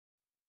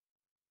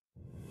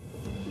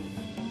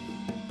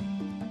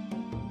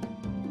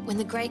When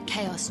the great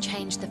chaos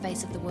changed the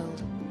face of the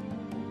world,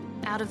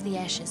 out of the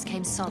ashes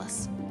came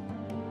solace,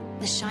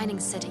 the shining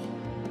city,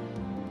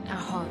 our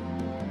home.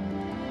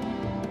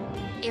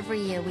 Every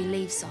year we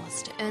leave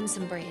Solace to earn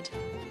some bread,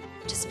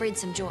 to spread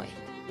some joy,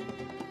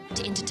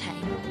 to entertain.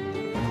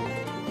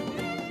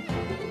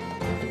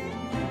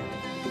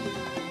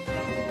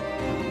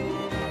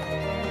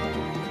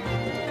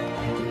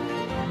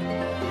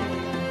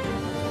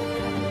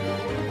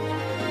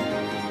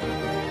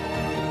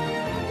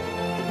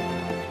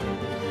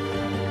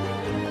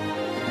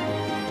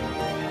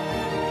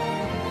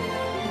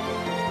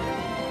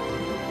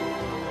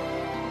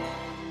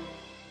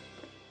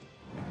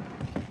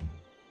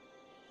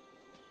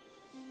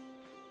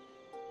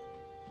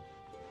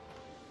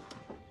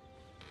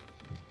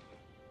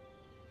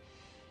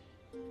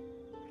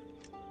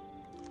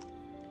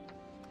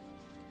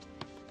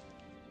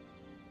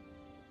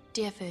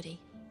 Dear Ferdy,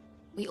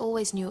 we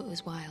always knew it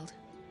was wild,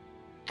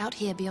 out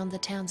here beyond the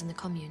towns and the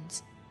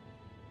communes.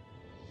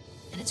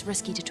 And it's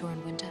risky to tour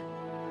in winter,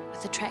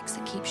 with the tracks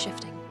that keep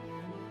shifting,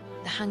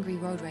 the hungry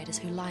road raiders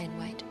who lie in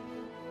wait.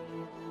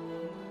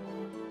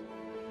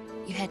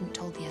 You hadn't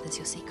told the others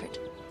your secret,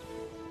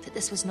 that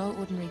this was no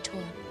ordinary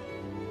tour.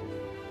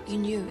 You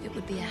knew it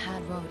would be a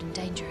hard road and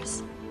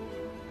dangerous.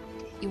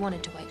 You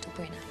wanted to wait till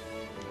Brenner,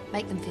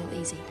 make them feel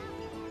easy.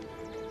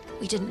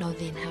 We didn't know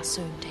then how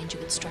soon danger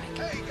would strike.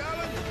 Hey,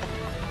 Garland!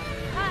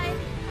 Hi!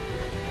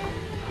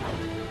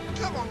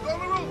 Come on,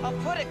 Goneril! I'll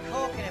put a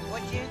cork in it,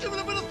 would you? Give it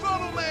a bit of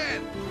throttle,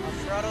 man! I'll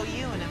throttle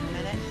you in a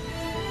minute.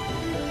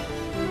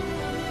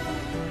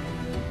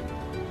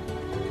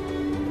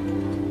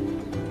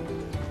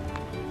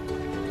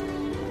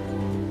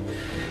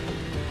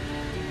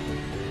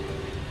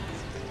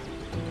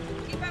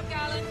 Keep up,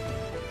 Garland.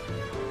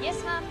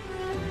 Yes, Mum.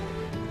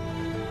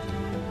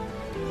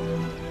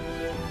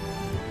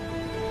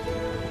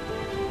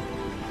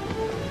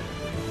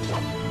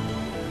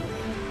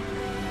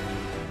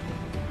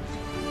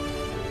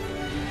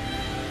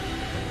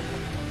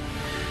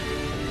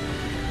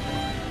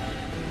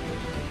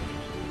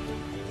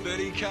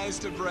 K's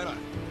to Brenner.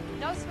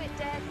 No sweat,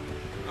 Dad.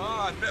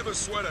 Ah, never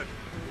sweat it.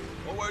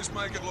 Always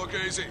make it look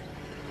easy.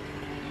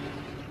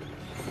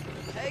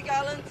 Hey,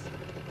 Garland.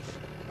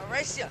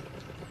 Horatio.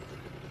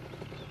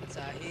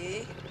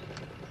 Tahi.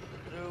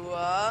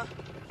 Rua.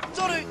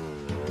 Toru.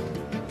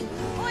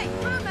 Oi,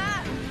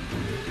 Boomer!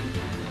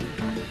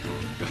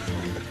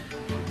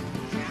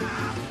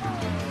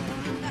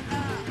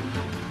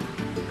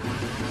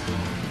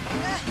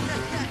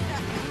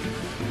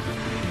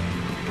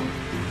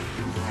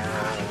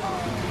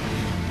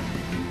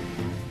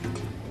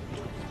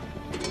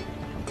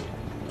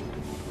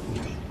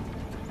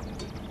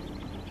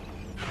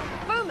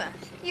 Boomer,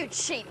 you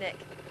cheat, Nick.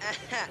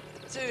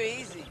 Too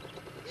easy.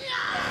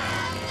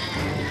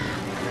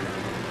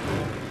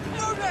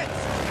 Movement!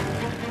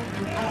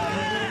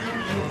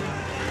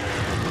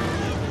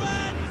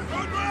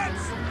 Road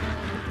rats!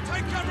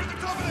 Take cover at the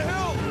top of the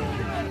hill!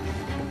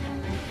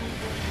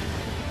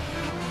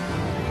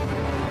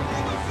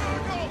 On the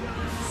circle!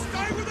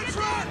 Stay with the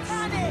trucks!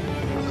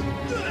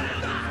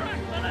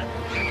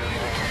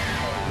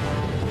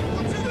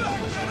 What's in the back?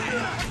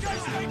 Okay,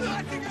 stay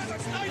tight together!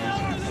 Stay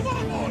close! Come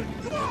on, boy!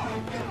 Come on!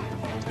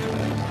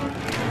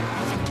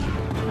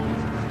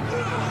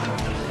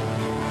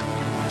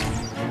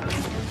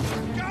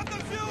 Got the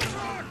fuel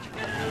truck!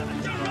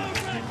 Get road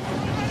rat!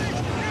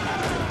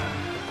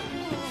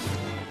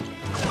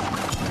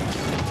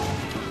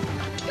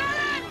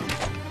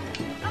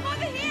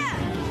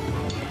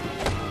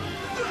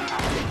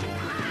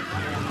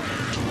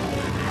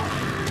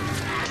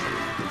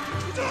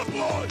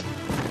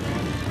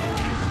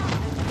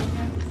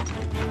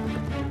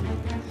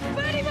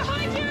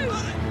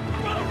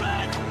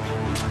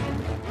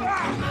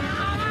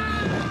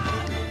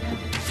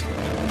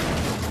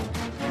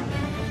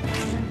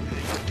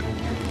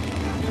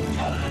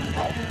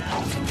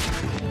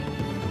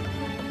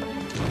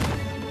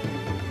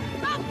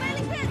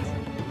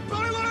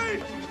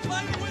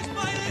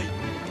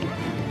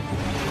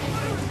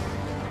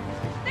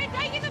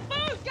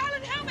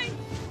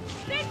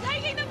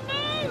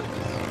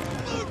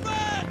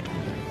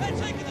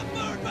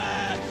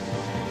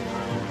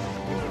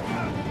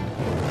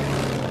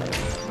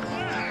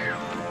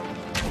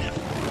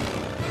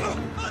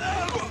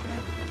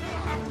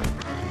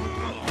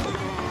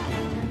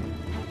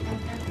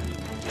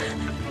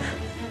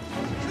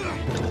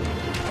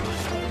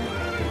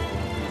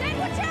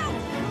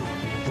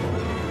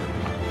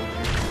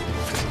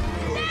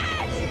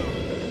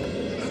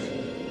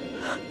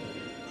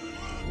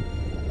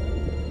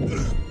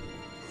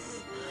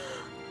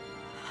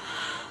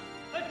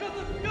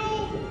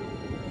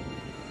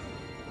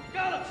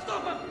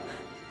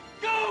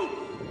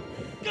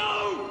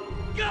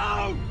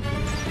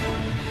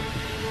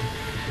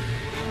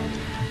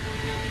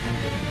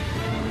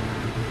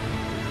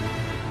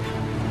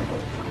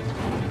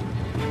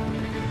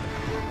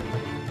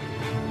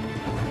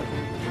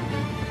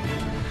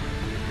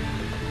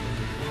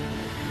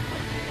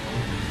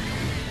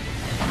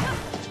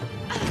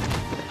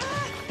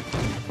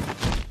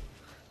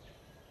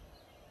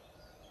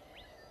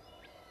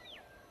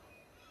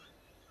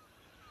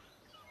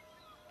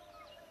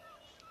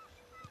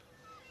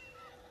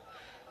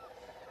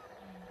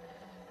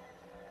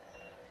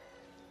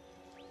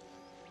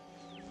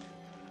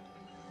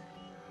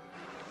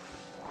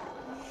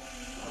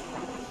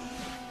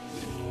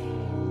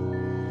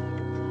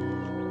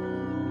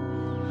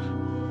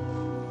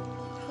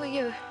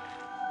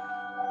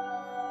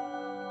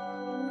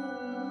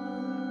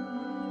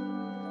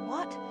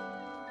 What?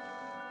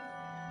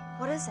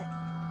 What is it?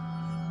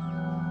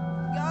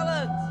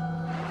 Garland!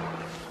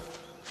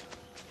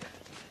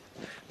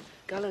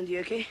 Garland, you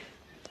okay?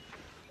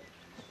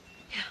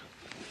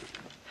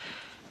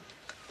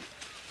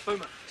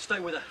 Boomer, stay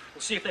with her.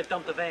 We'll see if they've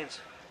dumped the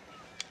vans.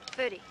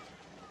 Ferdy.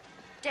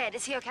 Dad,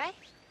 is he okay?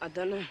 I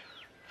don't know.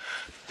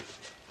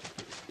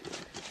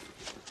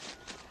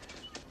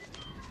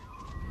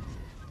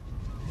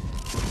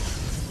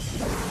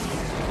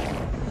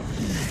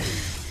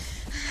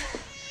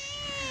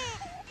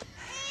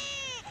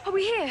 Are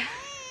we here?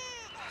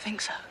 I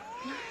think so.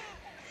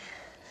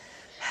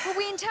 Are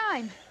we in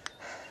time?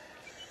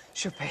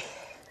 Should be.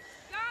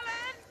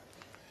 Garland!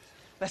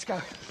 Let's go.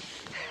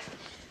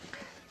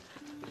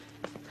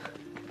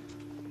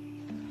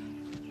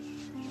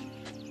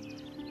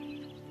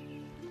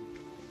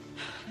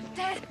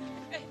 Dad!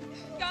 Hey,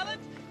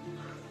 Garland?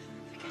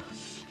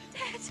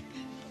 Dad!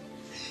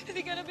 Is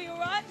he gonna be all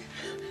right?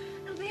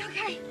 It'll be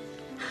okay.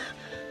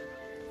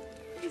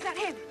 Is that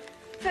him?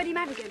 Ferdy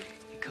Maddigan.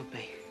 It could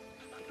be.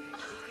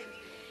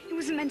 It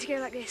wasn't meant to go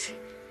like this.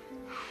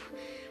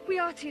 We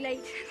are too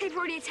late. They've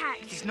already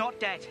attacked. He's not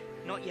dead.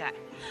 Not yet.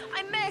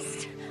 I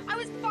missed! I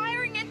was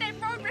firing at that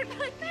road red, but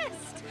I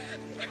missed!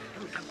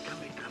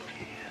 Come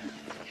here.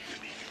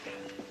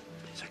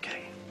 It's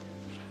okay.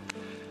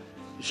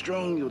 You're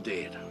strong, you're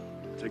dead.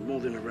 Take more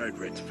than a road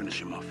red to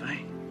finish him off, eh?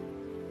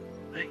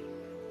 Hey?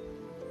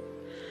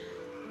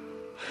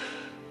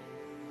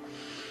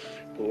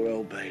 Poor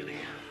old Bailey.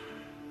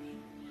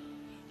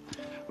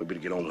 We better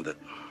get on with it.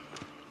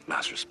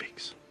 Master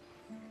speaks.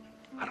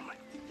 I don't mind.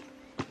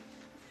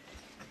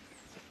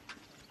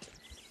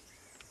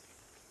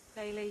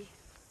 Bailey,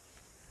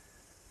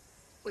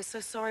 we're so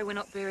sorry we're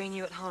not burying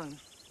you at home.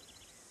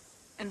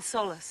 In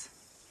Solace.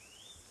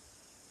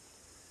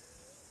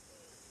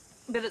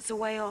 But it's a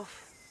way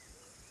off.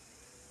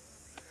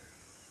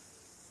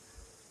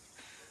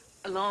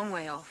 A long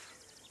way off.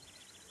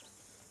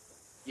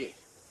 Yeah.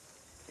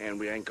 And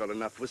we ain't got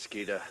enough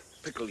whiskey to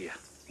pickle you.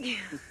 Yeah.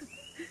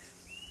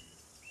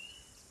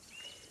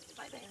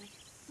 Bye, Bailey.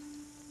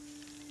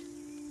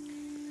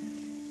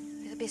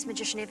 You're the best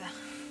magician ever.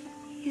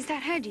 Is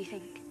that her, do you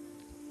think?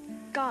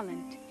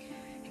 Garland.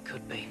 It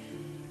could be.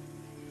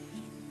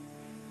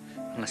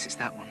 Unless it's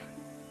that one.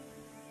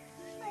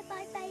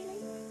 Bye-bye, Bailey.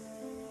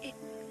 It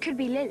could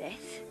be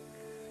Lilith,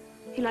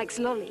 who likes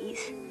lollies.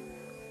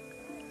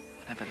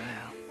 Whatever they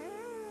are.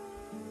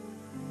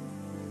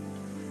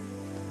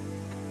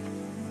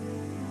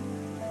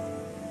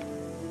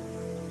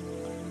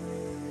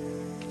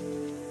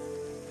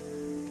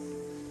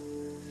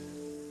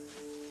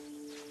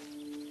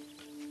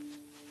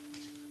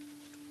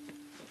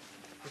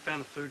 We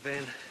found the food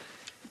van.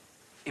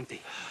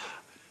 Empty.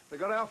 We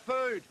got our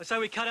food. I say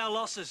we cut our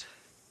losses.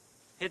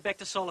 Head back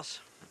to Solace.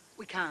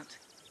 We can't.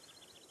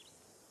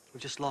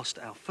 We've just lost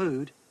our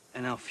food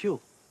and our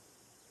fuel.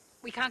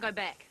 We can't go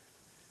back.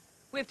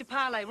 We have to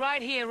parley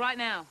right here, right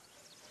now.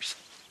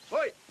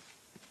 Wait!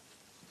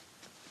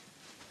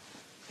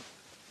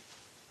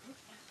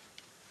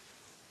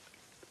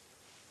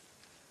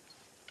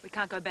 We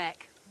can't go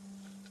back.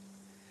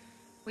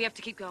 We have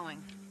to keep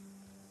going.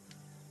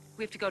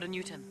 We have to go to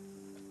Newton.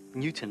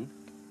 Newton?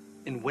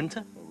 In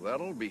winter? Well,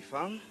 that'll be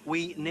fun.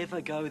 We never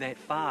go that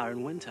far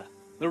in winter.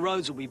 The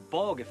roads will be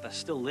bog if they're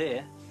still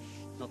there.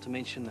 Not to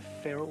mention the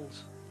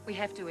ferals. We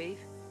have to, Eve.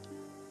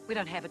 We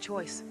don't have a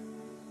choice.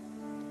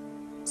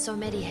 So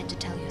Maddie had to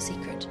tell your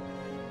secret.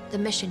 The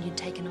mission you'd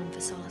taken on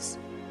for Solace.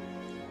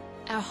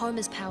 Our home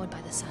is powered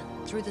by the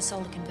sun, through the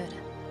solar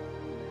converter.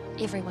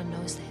 Everyone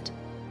knows that.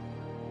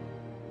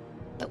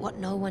 But what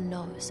no one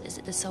knows is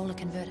that the solar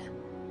converter,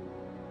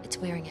 it's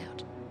wearing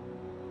out.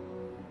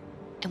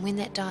 And when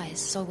that dies,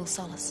 so will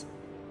Solace.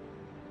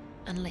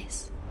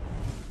 Unless...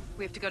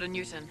 We have to go to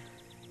Newton,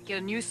 get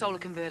a new solar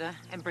converter,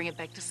 and bring it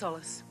back to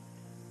Solace.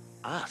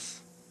 Us?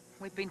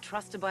 We've been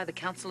trusted by the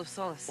Council of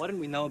Solace. Why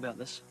didn't we know about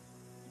this?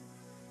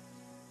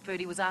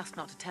 Ferdy was asked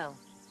not to tell.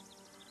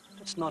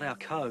 It's not our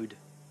code.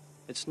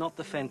 It's not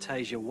the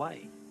Fantasia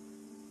way.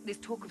 There's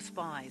talk of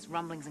spies,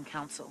 rumblings in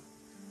council.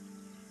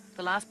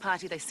 The last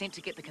party they sent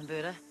to get the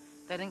converter,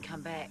 they didn't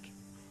come back.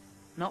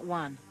 Not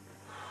one.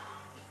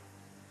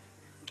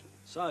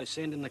 So,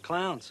 send in the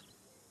clowns.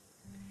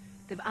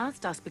 They've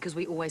asked us because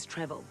we always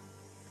travel.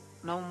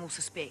 No one will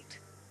suspect.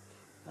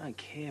 I don't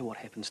care what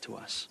happens to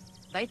us.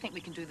 They think we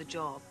can do the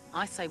job.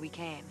 I say we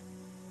can.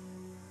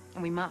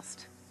 And we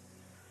must.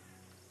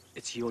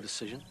 It's your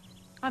decision.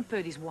 I'm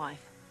Ferdy's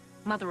wife,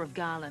 mother of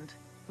Garland,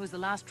 who was the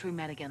last true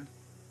Maddigan.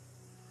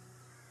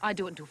 I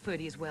do it until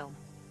Ferdy is well.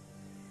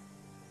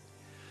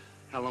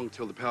 How long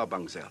till the power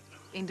bung's out?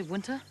 End of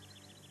winter?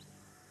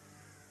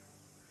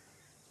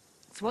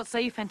 So what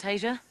say you,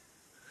 Fantasia?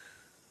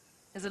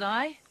 Is it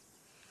I?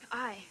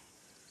 Aye.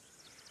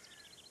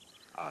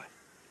 Aye.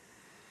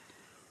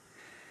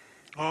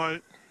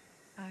 Aye.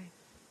 Aye.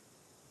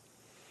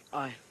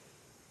 Aye.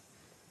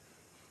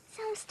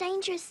 Sounds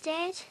dangerous,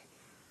 Dad.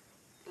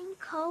 And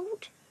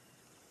cold.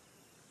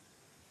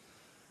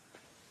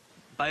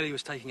 Bailey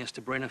was taking us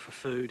to Brenner for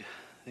food,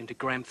 then to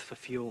Gramth for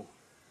fuel.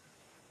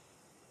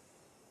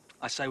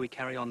 I say we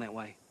carry on that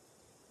way.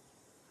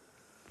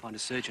 Find a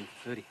surgeon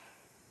for Ferdy.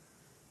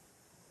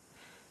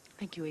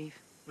 Thank you, Eve.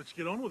 Let's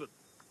get on with it.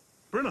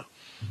 Brenna.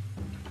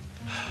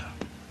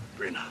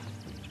 Brenna.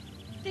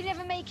 They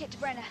never make it to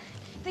Brenna.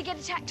 They get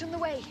attacked on the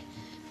way.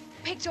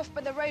 Picked off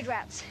by the road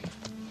rats.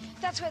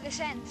 That's where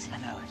this ends. I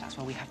know, that's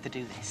why we have to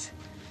do this.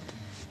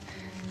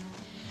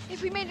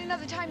 If we made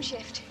another time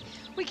shift,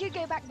 we could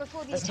go back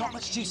before the There's attack. not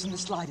much juice in the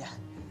slider.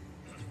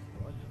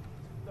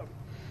 They're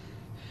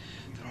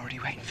already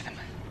waiting for them.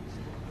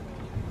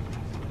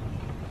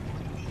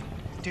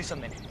 Do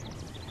something.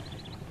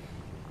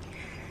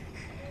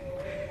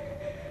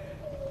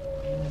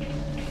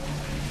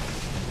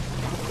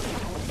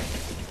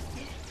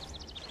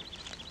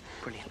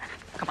 Brilliant.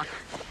 Come on,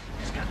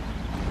 let's go.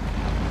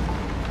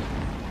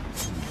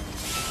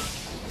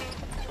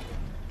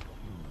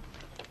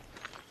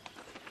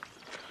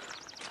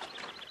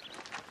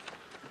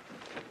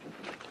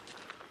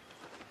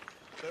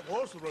 That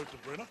was the road to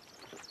Brenna.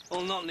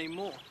 Well, not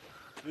anymore.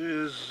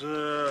 There's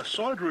a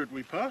side route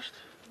we passed.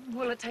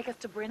 Will it take us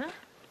to Brenna?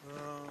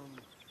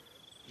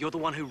 You're the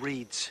one who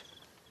reads.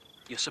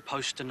 You're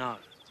supposed to know.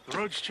 The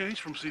roads change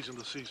from season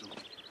to season.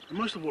 And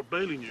most of what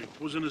Bailey knew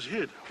was in his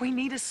head. We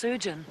need a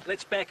surgeon.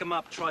 Let's back him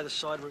up, try the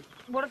side route.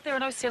 What if there are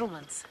no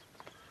settlements?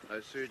 No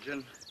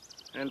surgeon,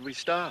 and we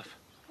starve.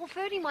 Well,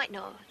 Ferdy might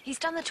know. He's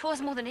done the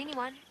tours more than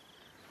anyone.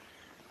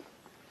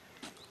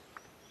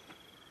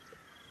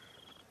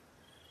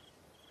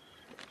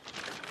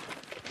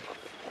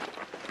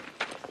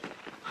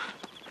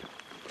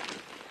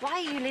 Why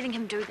are you letting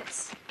him do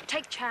this?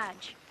 Take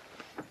charge.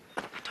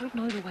 I don't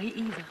know the way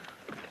either.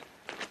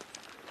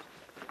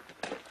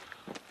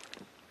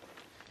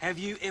 Have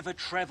you ever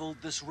travelled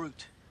this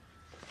route?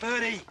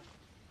 Ferdy!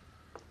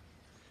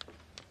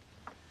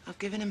 I've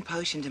given him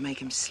potion to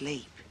make him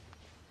sleep.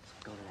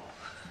 Gone wrong.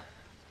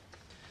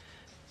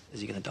 Is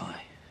he gonna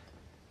die?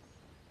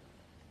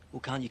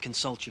 Well, can't you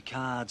consult your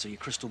cards or your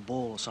crystal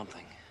ball or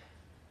something?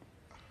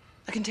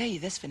 I can tell you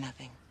this for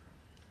nothing.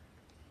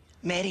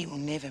 Maddie will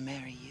never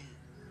marry you.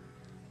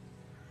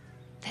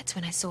 That's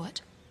when I saw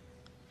it.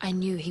 I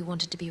knew he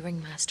wanted to be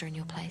ringmaster in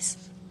your place.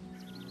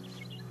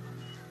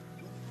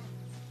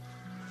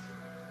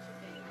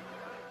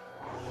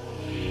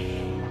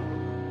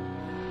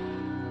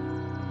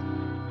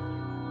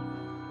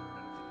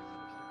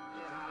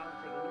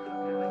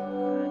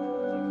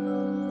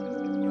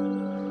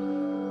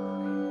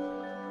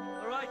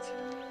 All right.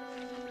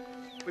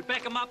 We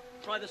back him up,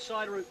 try the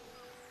side route.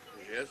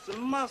 Yes,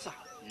 massa.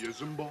 Yes,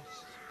 boss.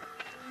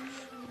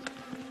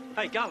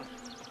 Hey, Garland.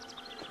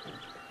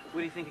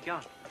 Where do you think you're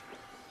going?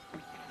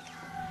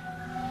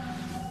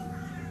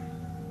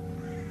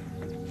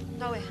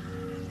 Nowhere.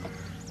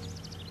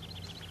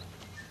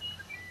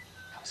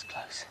 That was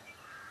close.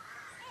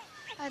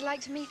 I'd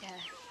like to meet her,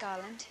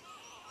 Garland.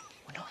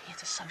 We're not here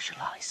to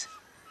socialize.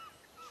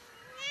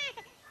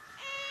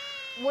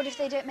 What if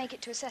they don't make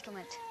it to a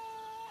settlement?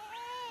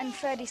 And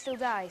Ferdy still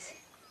dies?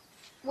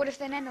 What if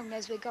the Nenel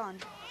knows we're gone?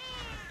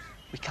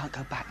 We can't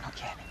go back, not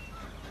yet.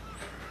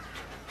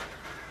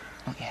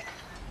 Not yet.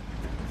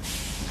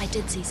 I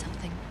did see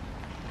something,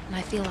 and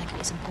I feel like it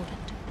was important.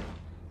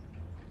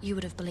 You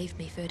would have believed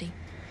me, Ferdy.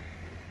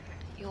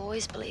 You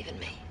always believe in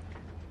me.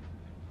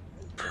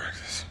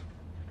 Practice.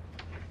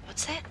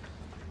 What's that?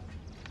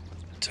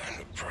 Time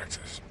to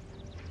practice.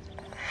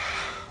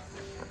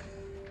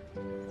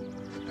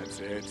 That's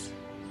it.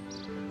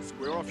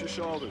 Square off your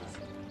shoulders.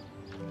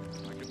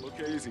 Make it look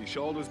easy.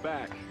 Shoulders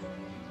back.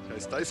 Okay,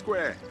 stay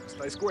square.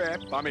 Stay square.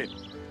 Bum in.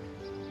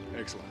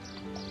 Excellent.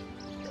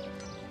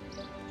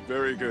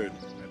 Very good.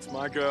 That's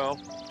my girl.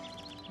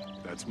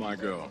 That's my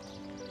girl.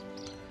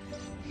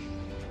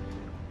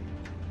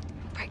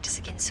 Practice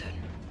again soon.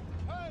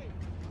 Hey,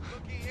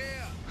 looky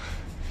here.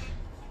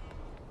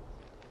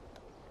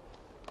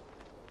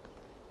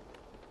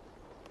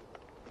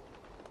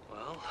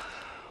 Well,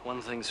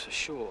 one thing's for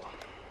sure.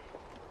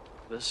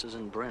 This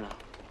isn't Brenna.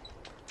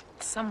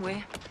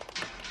 Somewhere.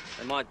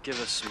 They might give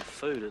us some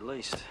food at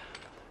least.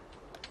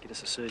 Get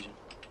us a surgeon.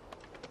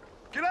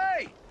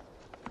 G'day!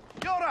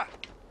 Yoda!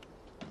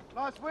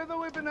 Nice weather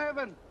we've been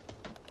having.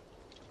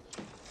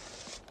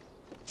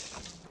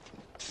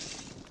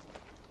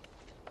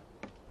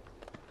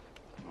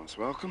 Nice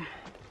welcome.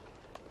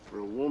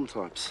 Real warm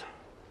types.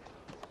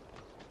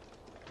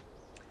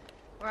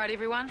 All right,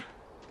 everyone.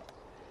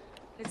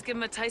 Let's give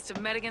them a taste of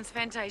Maddigan's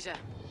Fantasia.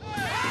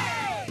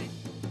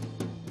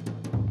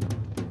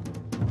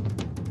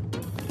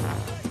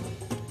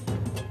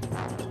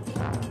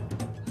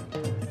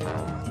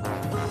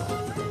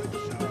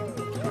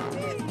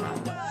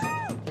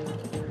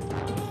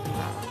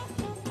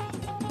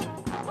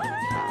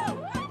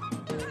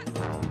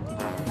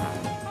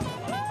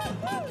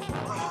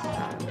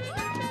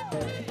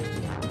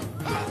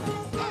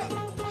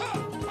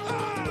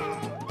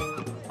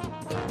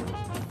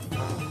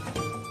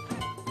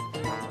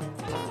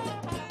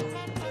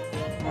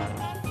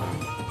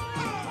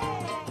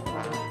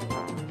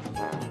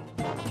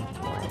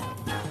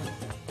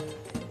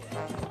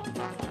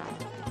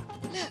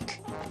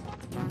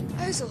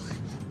 Ozil,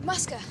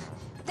 Musker,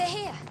 they're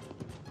here.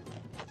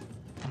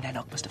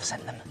 Nanook must have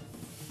sent them.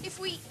 If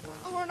we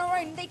are on our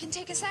own, they can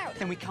take us out.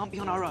 Then we can't be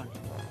on our own.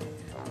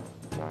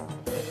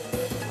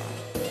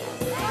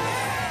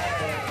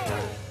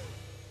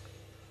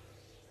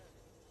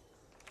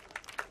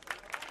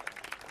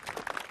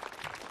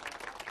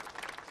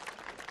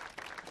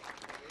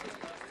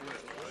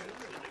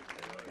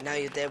 Now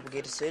your dad will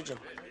get a surgeon.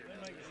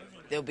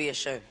 There'll be a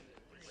show.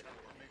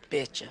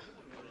 Betcha.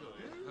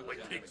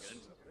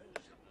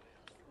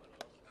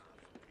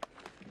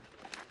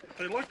 If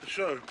they like the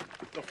show,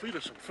 they'll feed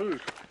us some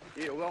food.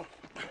 Yeah, well,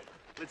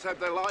 let's hope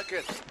they like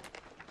it.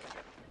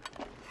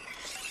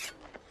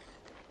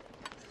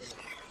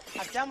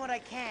 I've done what I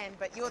can,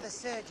 but you're the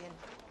surgeon.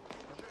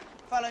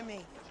 Follow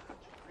me.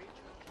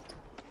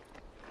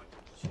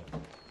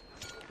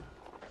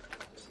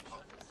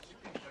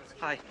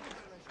 Hi.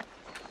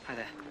 Hi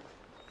there.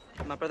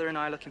 My brother and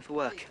I are looking for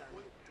work.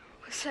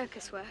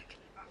 Circus work.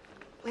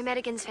 We're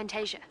Maddigan's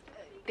Fantasia.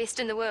 Best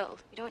in the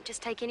world. You don't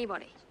just take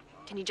anybody.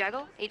 Can you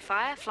juggle, eat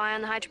fire, fly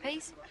on the high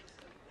trapeze?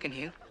 Can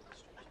you?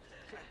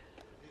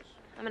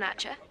 I'm an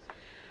archer.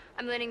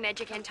 I'm learning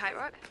magic and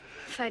tightrope.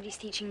 Ferdy's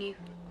teaching you.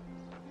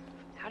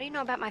 How do you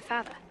know about my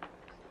father?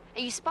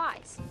 Are you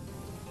spies?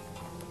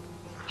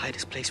 Hide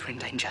us, please. We're in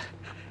danger.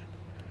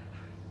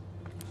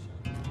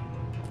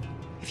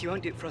 If you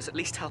won't do it for us, at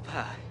least help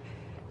her.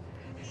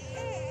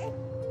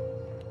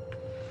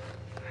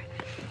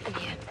 In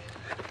here.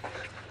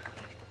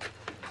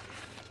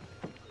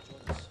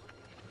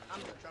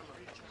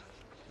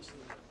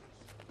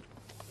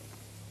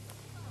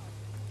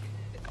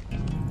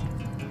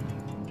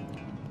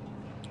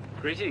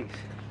 Greetings.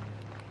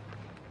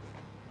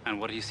 And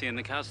what do you see in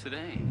the cards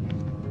today?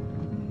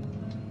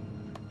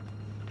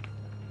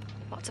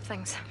 Lots of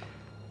things.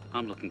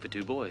 I'm looking for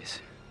two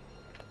boys.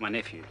 My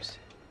nephews.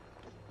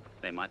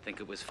 They might think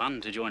it was fun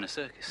to join a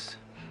circus.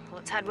 Well,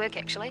 it's hard work,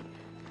 actually.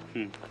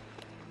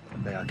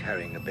 They are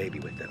carrying a baby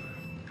with them.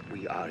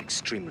 We are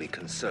extremely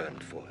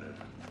concerned for her.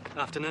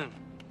 Afternoon.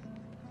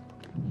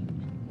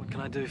 What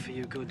can I do for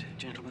you, good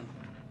gentlemen?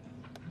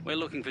 We're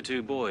looking for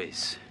two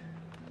boys.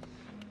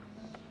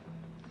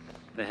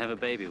 They have a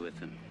baby with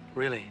them.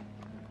 Really?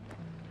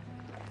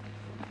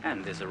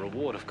 And there's a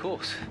reward, of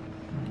course.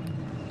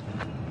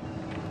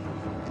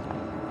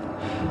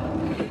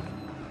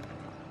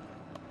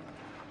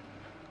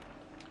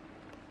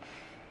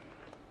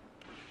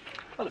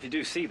 Well, if you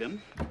do see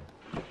them,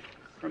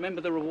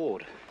 remember the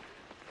reward.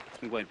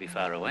 We won't be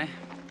far away.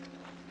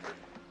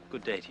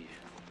 Good day to you.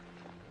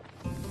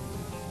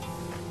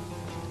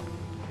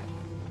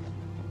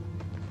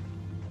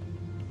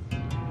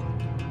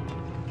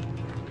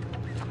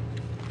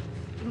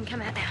 You can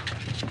come out now.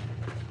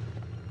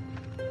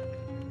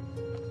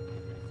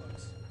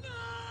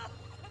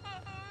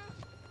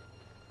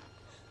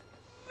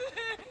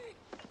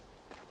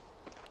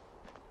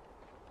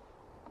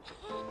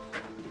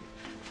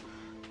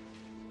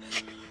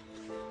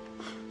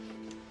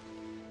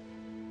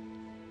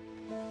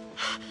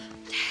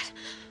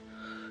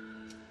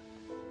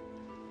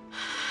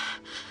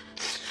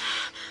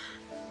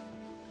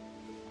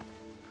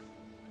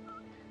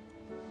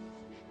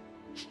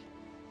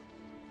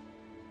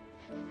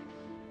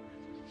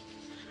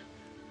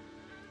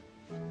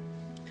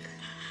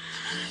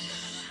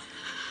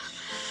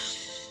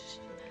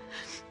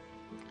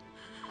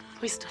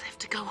 We still have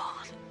to go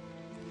on.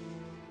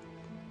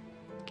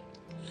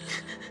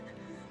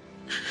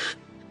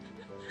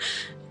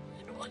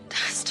 And one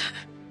does to.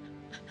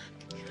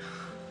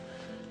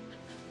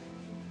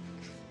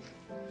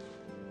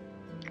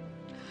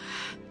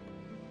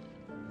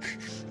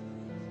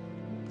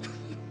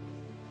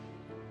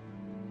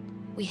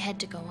 We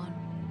had to go on,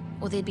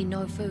 or there'd be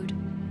no food.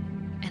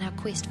 And our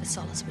quest for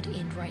solace would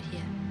end right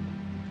here,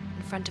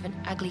 in front of an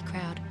ugly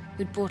crowd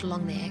who'd brought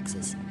along their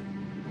axes.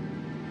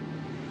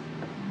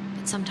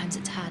 But sometimes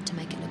it's hard to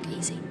make it look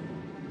easy.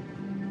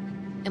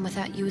 And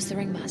without you as the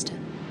ringmaster,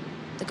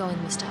 the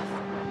going was tough.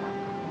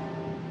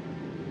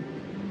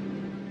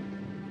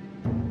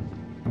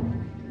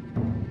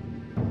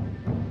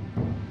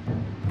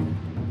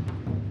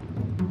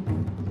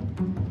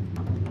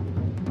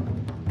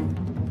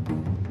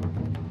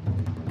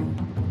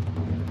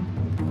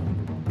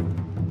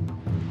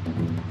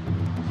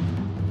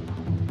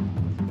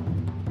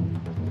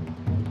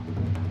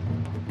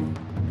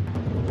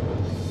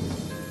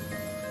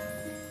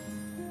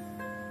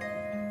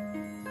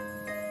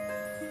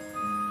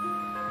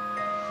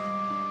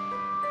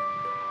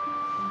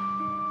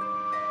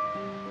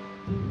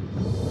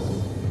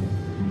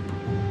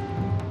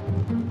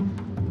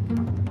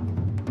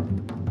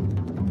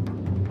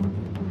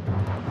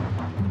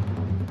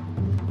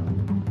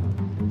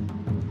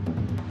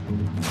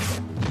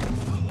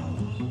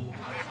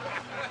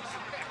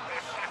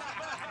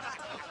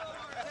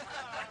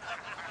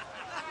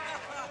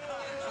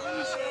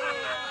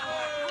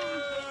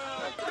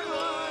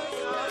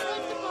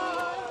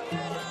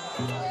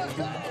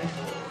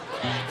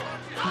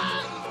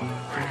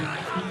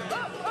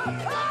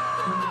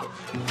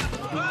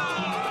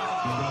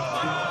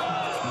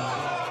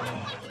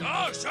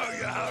 I'll show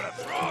you how to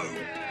throw.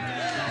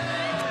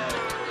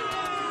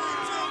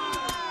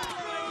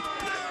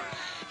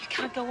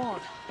 won't go on.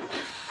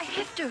 I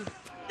have to.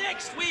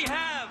 Next we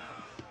have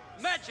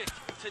magic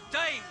to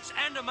daze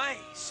and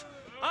amaze.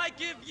 I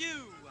give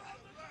you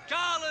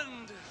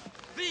Garland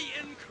the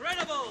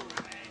Incredible.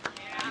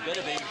 You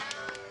better be.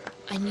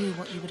 I knew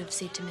what you would have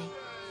said to me.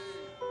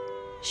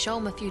 Show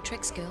 'em a few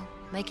tricks, girl.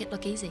 Make it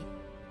look easy.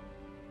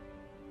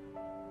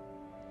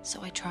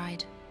 So I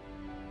tried.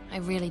 I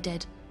really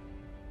did.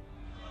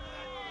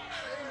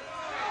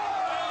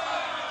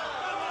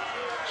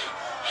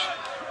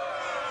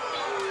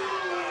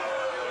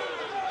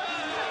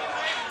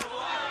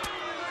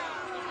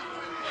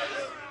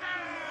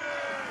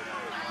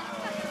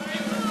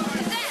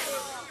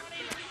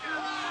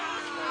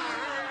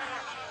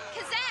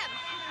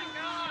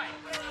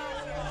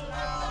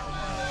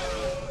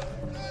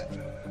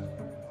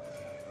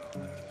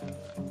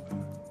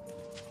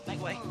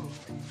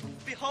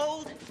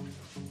 Behold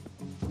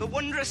the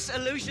wondrous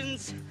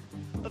illusions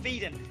of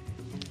Eden.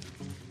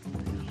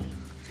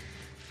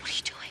 What are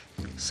you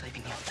doing?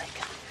 Saving your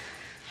bacon.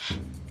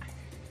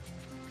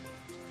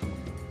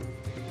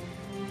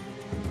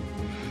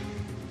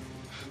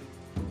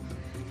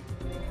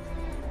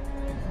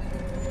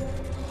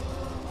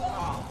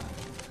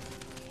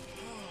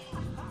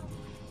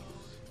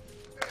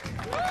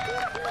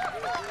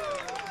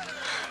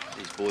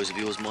 These boys of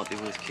yours might be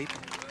worth keeping.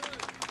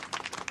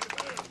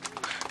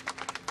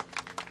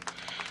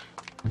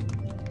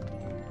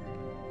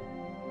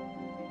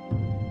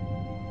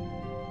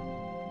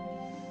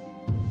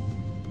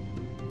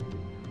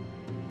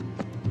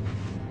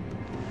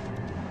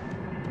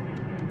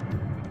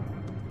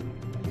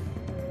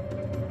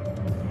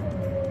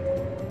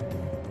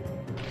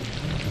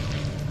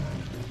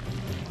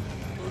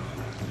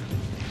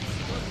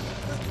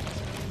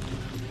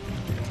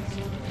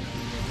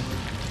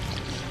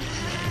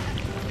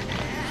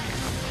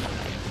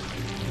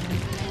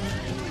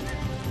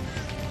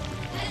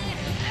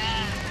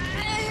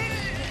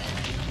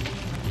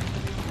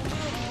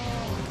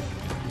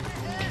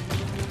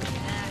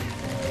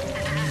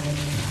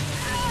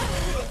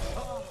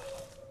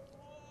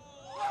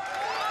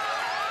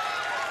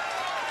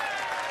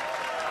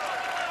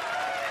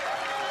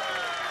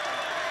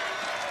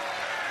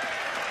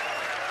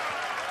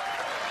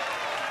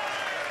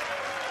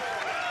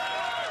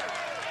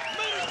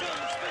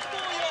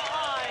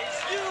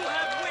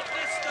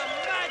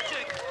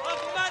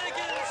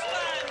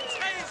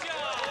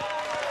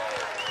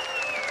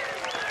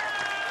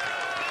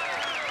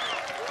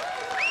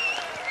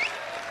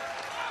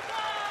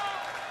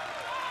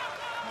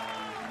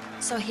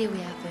 So here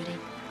we are, Birdie.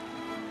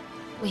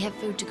 We have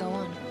food to go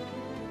on.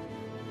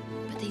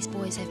 But these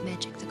boys have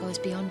magic that goes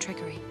beyond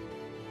trickery.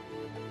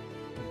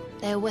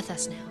 They are with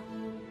us now,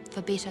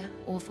 for better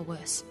or for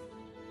worse.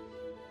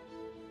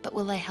 But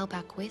will they help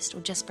our quest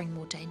or just bring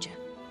more danger?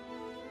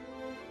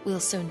 We'll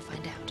soon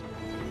find out.